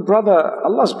 I told him, brother,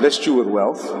 Allah's blessed you with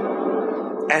wealth.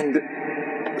 And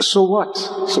so what?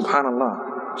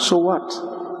 Subhanallah. So what?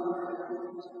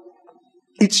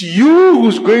 It's you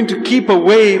who's going to keep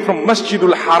away from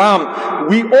Masjidul Haram.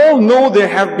 We all know there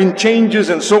have been changes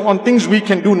and so on, things we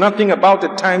can do nothing about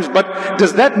at times, but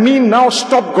does that mean now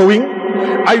stop going?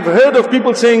 I've heard of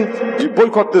people saying, you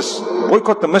boycott this,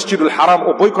 boycott the Masjid al-Haram,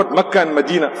 or boycott Mecca and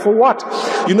Medina. For what?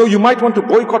 You know, you might want to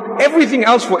boycott everything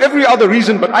else for every other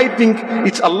reason, but I think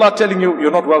it's Allah telling you,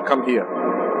 you're not welcome here.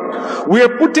 We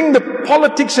are putting the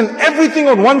politics and everything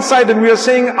on one side, and we are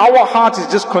saying our heart is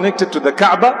just connected to the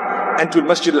Kaaba and to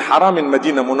Masjid al-Haram in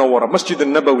Medina Munawwara, Masjid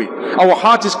al-Nabawi. Our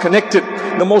heart is connected.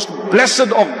 The most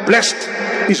blessed of blessed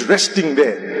is resting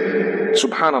there.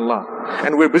 Subhanallah.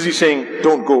 And we're busy saying,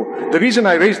 don't go. The reason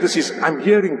I raise this is, I'm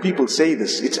hearing people say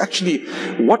this. It's actually,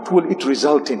 what will it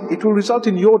result in? It will result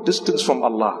in your distance from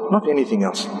Allah, not anything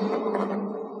else.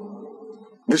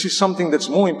 This is something that's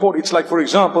more important. It's like, for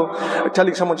example,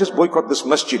 telling someone, just boycott this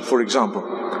masjid, for example.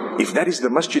 If that is the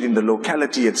masjid in the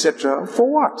locality, etc., for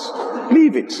what?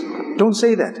 Leave it. Don't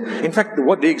say that. In fact,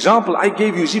 the example I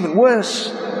gave you is even worse.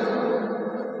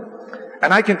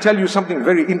 And I can tell you something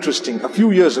very interesting. A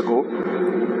few years ago,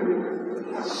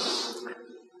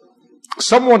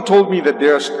 someone told me that they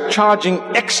are charging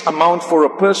X amount for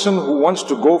a person who wants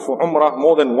to go for Umrah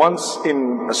more than once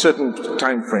in a certain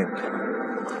time frame.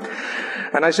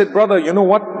 And I said, brother, you know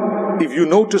what? If you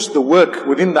notice, the work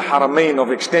within the Haramain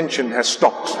of extension has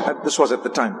stopped. This was at the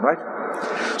time, right?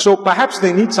 So perhaps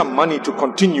they need some money to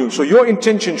continue. So your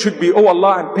intention should be, oh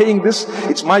Allah, I'm paying this.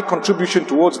 It's my contribution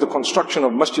towards the construction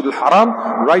of Masjid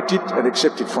al-Haram. Write it and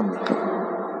accept it from me.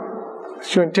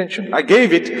 That's your intention. I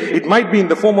gave it. It might be in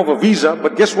the form of a visa,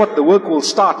 but guess what? The work will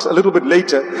start a little bit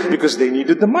later because they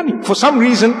needed the money. For some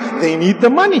reason, they need the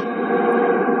money.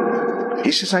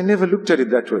 He says, I never looked at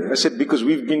it that way. I said, because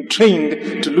we've been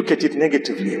trained to look at it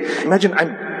negatively. Imagine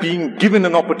I'm being given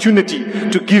an opportunity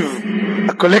to give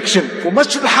a collection for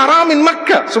Masjid al-Haram in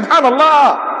Mecca.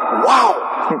 Subhanallah.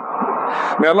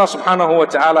 Wow. May Allah subhanahu wa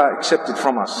ta'ala accept it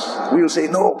from us. We will say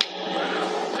no.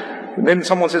 And then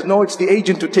someone says, no, it's the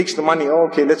agent who takes the money. Oh,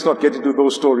 okay, let's not get into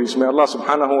those stories. May Allah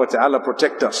subhanahu wa ta'ala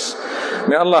protect us.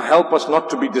 May Allah help us not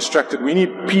to be distracted. We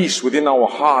need peace within our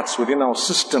hearts, within our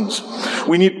systems.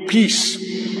 We need peace.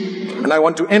 And I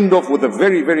want to end off with a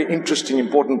very, very interesting,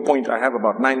 important point. I have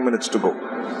about 9 minutes to go.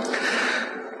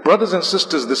 Brothers and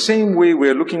sisters, the same way we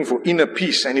are looking for inner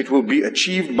peace, and it will be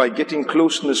achieved by getting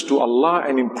closeness to Allah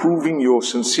and improving your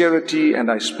sincerity. And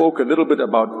I spoke a little bit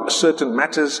about certain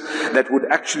matters that would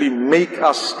actually make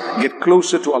us get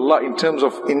closer to Allah in terms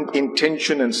of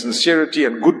intention and sincerity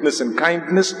and goodness and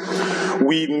kindness.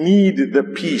 We need the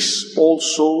peace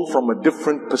also from a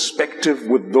different perspective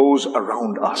with those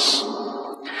around us.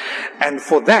 And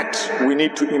for that, we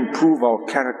need to improve our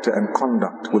character and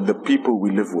conduct with the people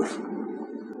we live with.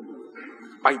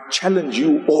 I challenge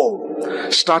you all,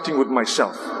 starting with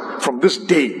myself, from this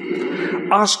day,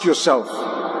 ask yourself,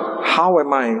 how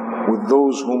am I with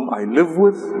those whom I live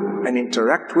with and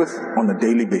interact with on a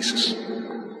daily basis?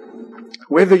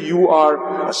 Whether you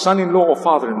are a son-in-law or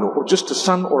father-in-law, or just a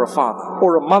son or a father,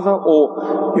 or a mother,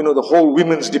 or, the whole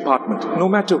women's department, no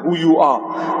matter who you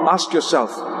are, ask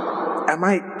yourself, am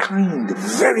I kind,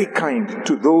 very kind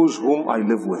to those whom I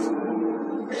live with?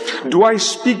 Do I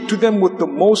speak to them with the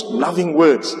most loving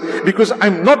words? Because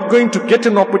I'm not going to get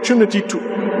an opportunity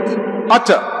to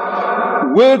utter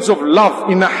words of love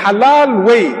in a halal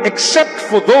way, except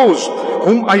for those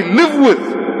whom I live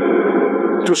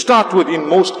with, to start with in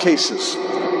most cases.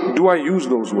 Do I use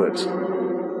those words?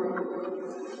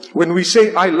 When we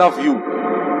say, I love you,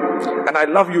 and I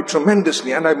love you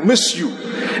tremendously, and I miss you,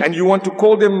 and you want to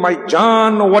call them my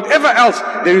Jan or whatever else,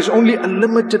 there is only a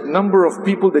limited number of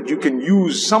people that you can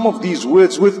use some of these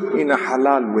words with in a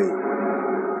halal way.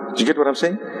 Do you get what I'm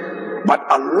saying? But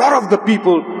a lot of the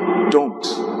people don't.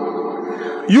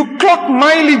 You clock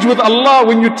mileage with Allah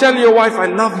when you tell your wife, I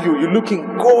love you, you're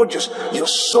looking gorgeous, you're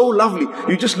so lovely.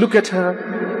 You just look at her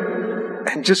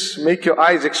and just make your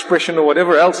eyes expression or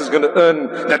whatever else is going to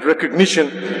earn that recognition,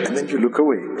 and then you look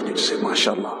away and you just say,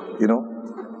 mashallah,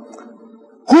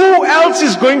 Who else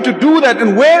is going to do that,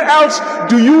 and where else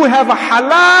do you have a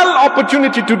halal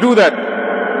opportunity to do that?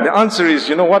 The answer is,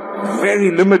 you know what? Very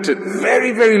limited,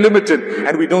 very, very limited,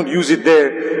 and we don't use it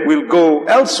there. We'll go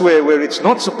elsewhere where it's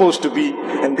not supposed to be,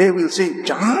 and there we'll say,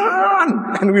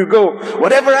 Jan, and we'll go,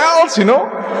 whatever else,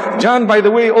 Jan, by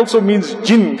the way, also means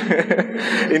jinn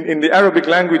in the Arabic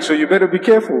language, so you better be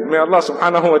careful. May Allah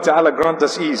subhanahu wa ta'ala grant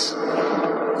us ease.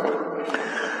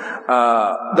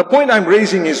 The point I'm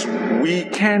raising is, we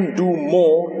can do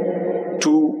more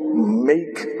to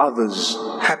make others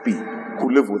happy who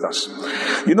live with us.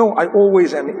 I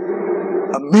always am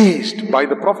amazed by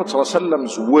the Prophet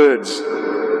ﷺ's words,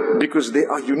 because they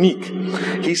are unique.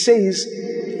 He says,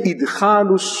 إِدْخَالُ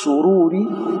السُّرُورِ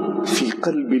فِي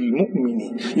قَلْبِ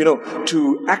الْمُؤْمِنِ.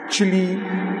 To actually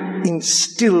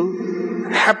instill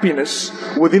happiness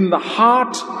within the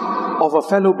heart of a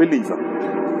fellow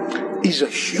believer is a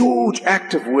huge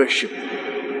act of worship.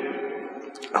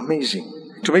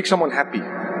 Amazing. To make someone happy.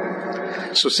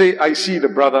 So say I see the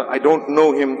brother, I don't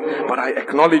know him, but I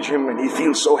acknowledge him and he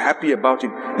feels so happy about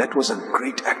it. That was a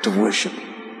great act of worship.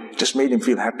 Just made him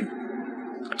feel happy.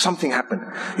 Something happened.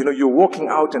 You know, you're walking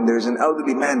out and there's an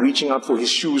elderly man reaching out for his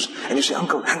shoes and you say,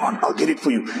 uncle, hang on, I'll get it for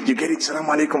you. You get it, salam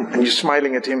alaikum, and you're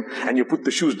smiling at him and you put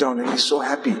the shoes down and he's so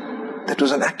happy. That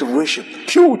was an act of worship.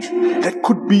 Huge. That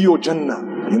could be your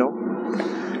Jannah, you know.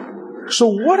 So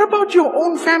what about your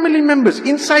own family members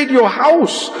inside your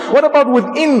house? What about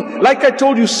within? Like I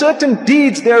told you, certain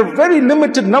deeds, there are very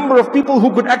limited number of people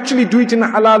who could actually do it in a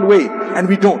halal way. And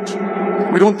we don't.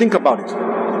 We don't think about it.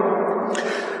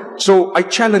 So I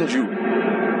challenge you,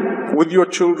 with your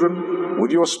children,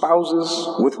 with your spouses,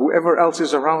 with whoever else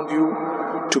is around you,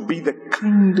 to be the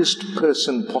kindest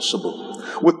person possible,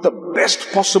 with the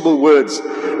best possible words,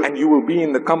 and you will be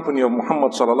in the company of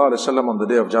Muhammad sallallahu alaihi wasallam on the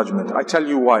Day of Judgment. I tell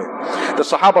you why. The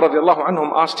Sahaba radiallahu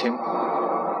anhum asked him,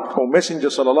 O Messenger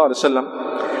sallallahu alaihi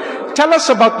wasallam, tell us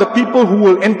about the people who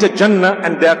will enter Jannah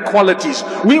and their qualities.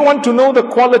 We want to know the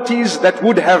qualities that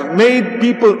would have made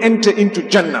people enter into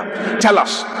Jannah. Tell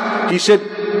us. He said,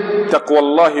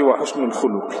 Taqwallahi wa husnul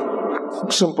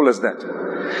khuluq. Simple as that.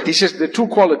 He says there are two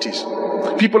qualities.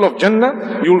 People of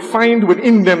Jannah, you'll find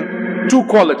within them two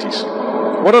qualities.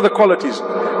 What are the qualities?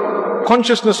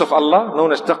 Consciousness of Allah,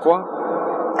 known as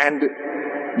taqwa, and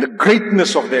the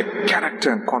greatness of their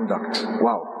character and conduct.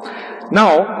 Wow.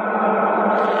 Now,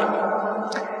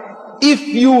 if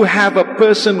you have a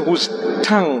person whose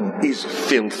tongue is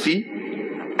filthy,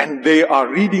 and they are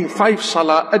reading 5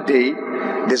 salah a day,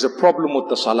 there's a problem with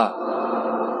the salah.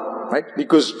 Right?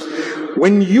 Because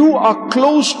when you are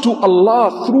close to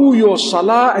Allah through your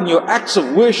salah and your acts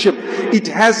of worship, it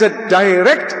has a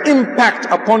direct impact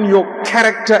upon your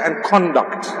character and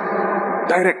conduct.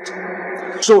 Direct.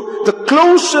 So the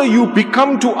closer you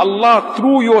become to Allah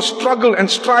through your struggle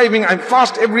and striving, I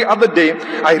fast every other day,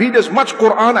 I read as much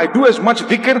Quran, I do as much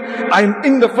dhikr, I'm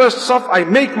in the first saf, I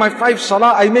make my 5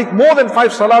 salah, I make more than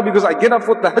 5 salah because I get up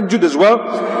for tahajjud as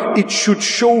well. It should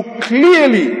show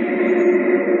clearly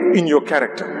in your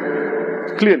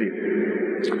character. Clearly.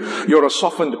 You're a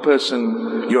softened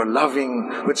person, you're loving.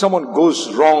 When someone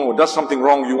goes wrong or does something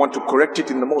wrong, you want to correct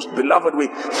it in the most beloved way.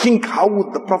 Think, how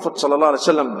would the Prophet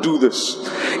ﷺ do this?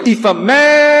 If a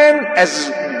man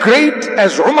as great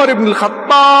as Umar ibn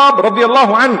al-Khattab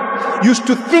radiallahu anhu used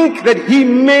to think that he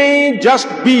may just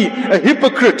be a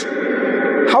hypocrite,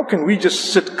 how can we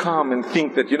just sit calm and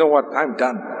think that, you know what, I'm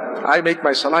done. I make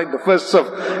my salah in the first serve.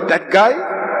 That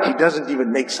guy, he doesn't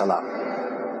even make salah.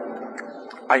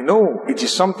 I know it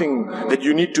is something that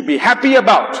you need to be happy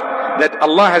about, that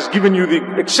Allah has given you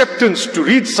the acceptance to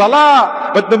read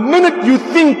salah. But the minute you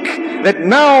think that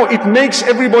now it makes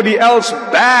everybody else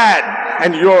bad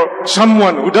and you're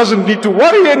someone who doesn't need to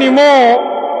worry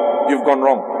anymore, you've gone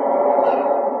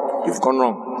wrong. You've gone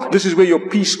wrong. This is where your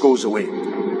peace goes away.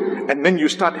 And then you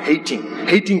start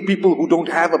hating people who don't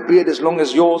have a beard as long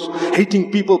as yours,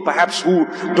 hating people perhaps who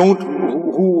don't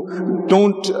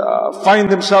find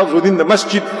themselves within the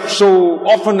masjid so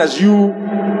often as you.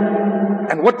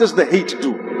 And what does the hate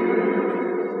do?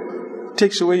 It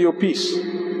takes away your peace.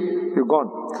 You're gone.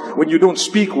 When you don't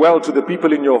speak well to the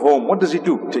people in your home, what does it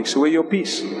do? It takes away your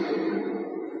peace.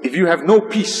 If you have no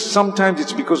peace, sometimes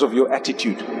it's because of your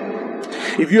attitude.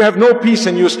 If you have no peace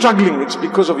and you're struggling, it's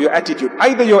because of your attitude.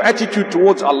 Either your attitude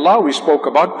towards Allah, we spoke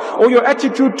about, or your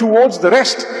attitude towards the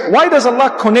rest. Why does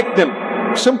Allah connect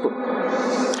them? Simple.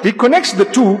 He connects the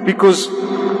two because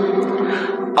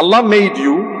Allah made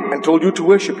you and told you to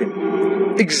worship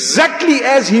Him. Exactly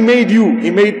as He made you,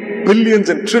 He made billions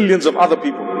and trillions of other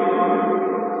people.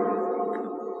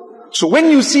 So when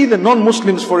you see the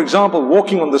non-Muslims, for example,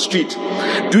 walking on the street,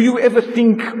 do you ever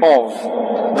think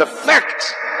of the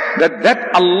fact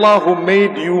that Allah who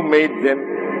made you made them?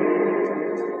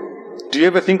 Do you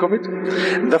ever think of it?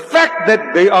 The fact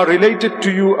that they are related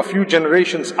to you a few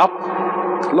generations up,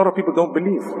 a lot of people don't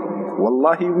believe.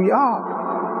 Wallahi, we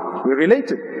are. We're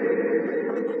related.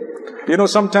 You know,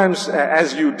 sometimes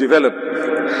as you develop,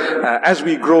 as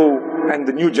we grow and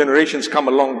the new generations come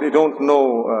along, they don't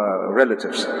know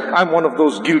relatives. I'm one of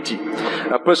those guilty.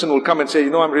 A person will come and say, you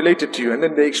know, I'm related to you. And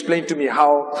then they explain to me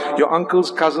how your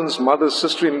uncles, cousins, mothers,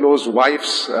 sister-in-laws,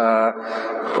 wives,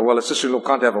 well, a sister-in-law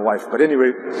can't have a wife, but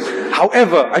anyway,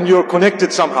 however, and you're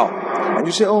connected somehow. And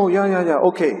you say, oh, yeah,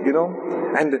 okay, you know.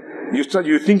 And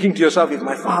you're thinking to yourself, if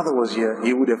my father was here,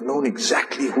 he would have known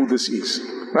exactly who this is.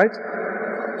 Right?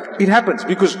 It happens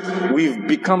because we've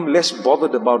become less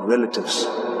bothered about relatives.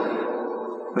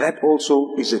 That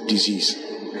also is a disease.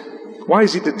 Why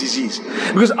is it a disease?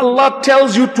 Because Allah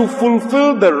tells you to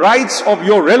fulfill the rights of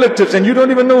your relatives and you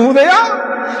don't even know who they are.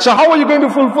 So how are you going to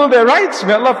fulfill their rights?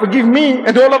 May Allah forgive me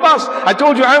and all of us. I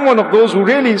told you I'm one of those who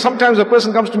really, sometimes a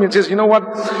person comes to me and says, you know what,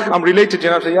 I'm related,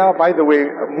 I say, yeah, by the way,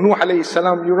 Nuh alayhi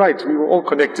salam, you're right, we were all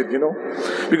connected,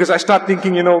 Because I start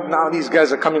thinking, now these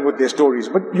guys are coming with their stories.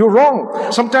 But you're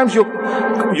wrong. Sometimes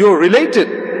you're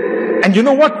related. And you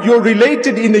know what? You're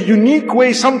related in a unique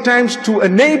way sometimes to a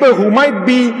neighbor who might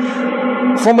be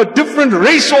from a different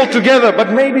race altogether,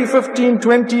 but maybe 15,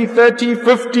 20, 30,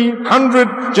 50,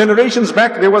 100 generations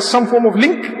back, there was some form of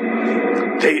link.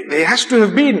 There has to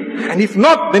have been. And if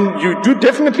not, then you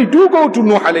definitely do go to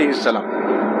Nuh alayhi salam.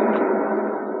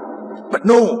 But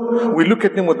no, we look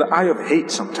at them with the eye of hate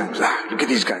sometimes. Look at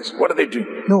these guys. What are they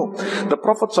doing? No. The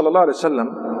Prophet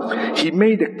ﷺ, he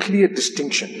made a clear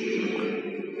distinction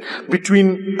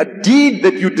between a deed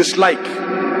that you dislike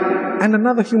and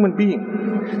another human being.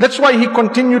 That's why he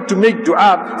continued to make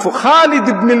dua for Khalid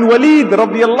ibn al-Walid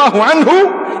radiyallahu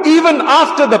anhu even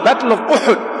after the battle of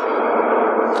Uhud.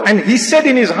 And he said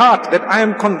in his heart that I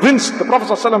am convinced. The Prophet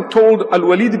ﷺ told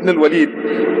Al-Walid ibn al-Walid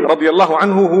radiyallahu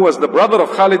anhu, who was the brother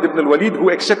of Khalid ibn al-Walid, who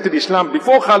accepted Islam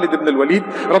before Khalid ibn al-Walid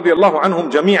radiyallahu anhum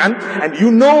jami'an. And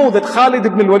you know that Khalid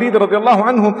ibn al-Walid radiyallahu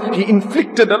anhu, he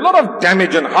inflicted a lot of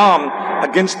damage and harm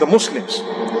against the Muslims.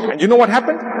 And you know what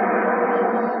happened?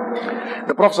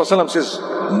 The Prophet ﷺ says,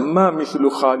 مَا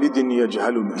مِثْلُ خَالِدٍ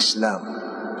يَجْهَلُ الْإِسْلَامِ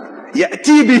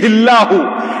يَأْتِي بِهِ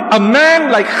اللَّهُ. A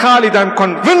man like Khalid, I'm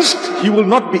convinced he will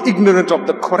not be ignorant of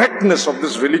the correctness of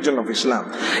this religion of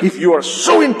Islam. If you are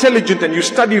so intelligent and you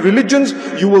study religions,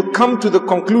 you will come to the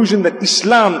conclusion that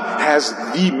Islam has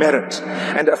the merit.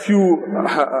 And a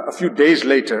few days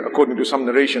later, according to some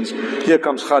narrations, here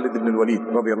comes Khalid ibn al-Walid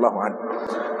radiyallahu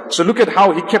anhu. So look at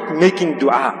how he kept making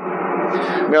dua.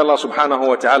 May Allah subhanahu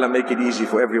wa ta'ala make it easy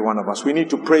for every one of us. We need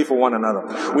to pray for one another.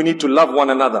 We need to love one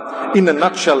another. In a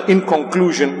nutshell, in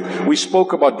conclusion, we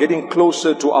spoke about getting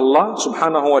closer to Allah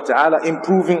subhanahu wa ta'ala,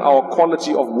 improving our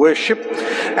quality of worship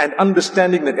and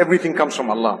understanding that everything comes from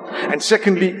Allah. And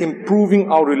secondly,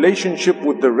 improving our relationship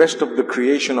with the rest of the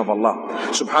creation of Allah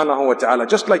subhanahu wa ta'ala.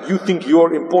 Just like you think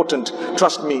you're important,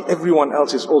 trust me, everyone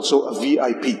else is also a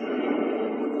VIP.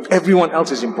 Everyone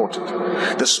else is important.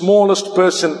 The smallest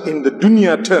person in the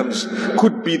dunya terms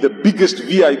could be the biggest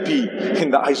VIP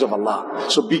in the eyes of Allah.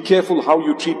 So be careful how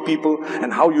you treat people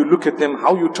and how you look at them,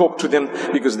 how you talk to them,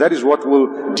 because that is what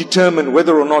will determine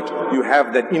whether or not you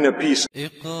have that inner peace.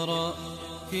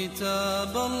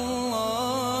 كتاب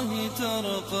الله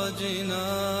ترق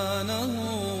جنانه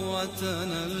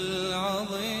وتنل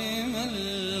عظيم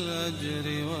الأجر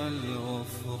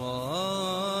والغفران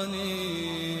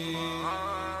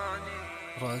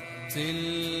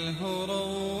رتله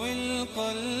روي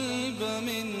القلب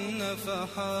من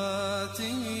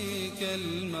نفحاته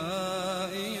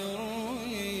كالماء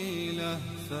يروي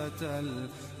لهفة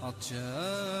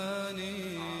العطشان